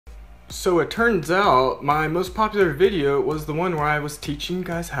So it turns out my most popular video was the one where I was teaching you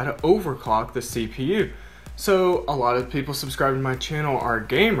guys how to overclock the CPU. So a lot of people subscribed to my channel are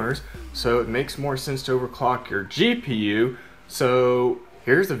gamers, so it makes more sense to overclock your GPU. So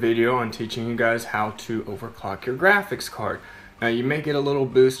here's a video on teaching you guys how to overclock your graphics card. Now you may get a little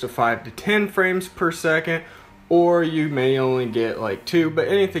boost of 5 to 10 frames per second, or you may only get like 2, but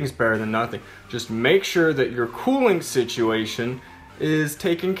anything's better than nothing. Just make sure that your cooling situation is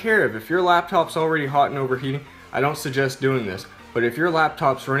taken care of. If your laptop's already hot and overheating, I don't suggest doing this. But if your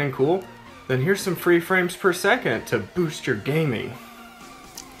laptop's running cool, then here's some free frames per second to boost your gaming.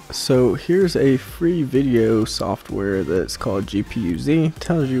 So here's a free video software that's called GPU-Z. It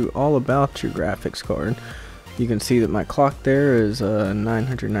tells you all about your graphics card. You can see that my clock there is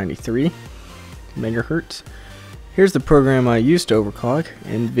 993 megahertz. Here's the program I used to overclock,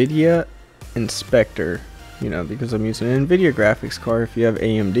 Nvidia Inspector. You know, because I'm using an Nvidia graphics card. If you have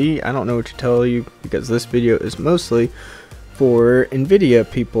AMD, I don't know what to tell you, because this video is mostly for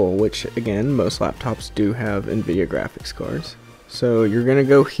Nvidia people, which again, most laptops do have Nvidia graphics cards. So you're gonna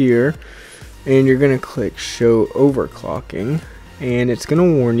go here and you're gonna click show overclocking, and it's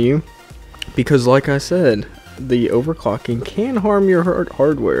gonna warn you, because like I said, the overclocking can harm your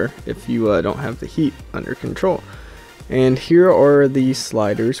hardware if you don't have the heat under control. And here are the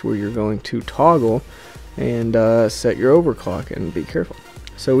sliders where you're going to toggle and set your overclock, and be careful.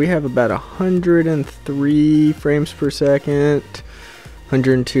 So we have about 103 frames per second,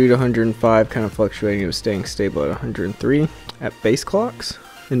 102 to 105, kind of fluctuating and staying stable at 103 at base clocks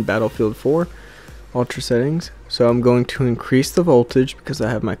in Battlefield 4 ultra settings. So I'm going to increase the voltage because I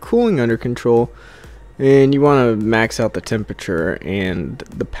have my cooling under control, and you want to max out the temperature and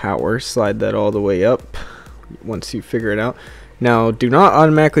the power. Slide that all the way up once you figure it out. Now, do not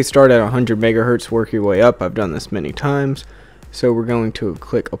automatically start at 100 megahertz, work your way up. I've done this many times. So we're going to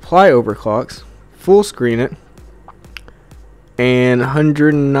click apply overclocks, full screen it, and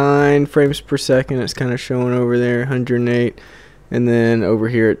 109 frames per second. It's kind of showing over there, 108. And then over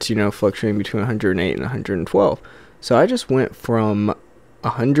here, it's, you know, fluctuating between 108 and 112. So I just went from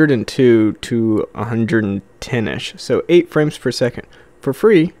 102 to 110-ish. So 8 frames per second for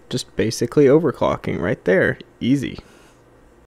free, just basically overclocking right there. Easy.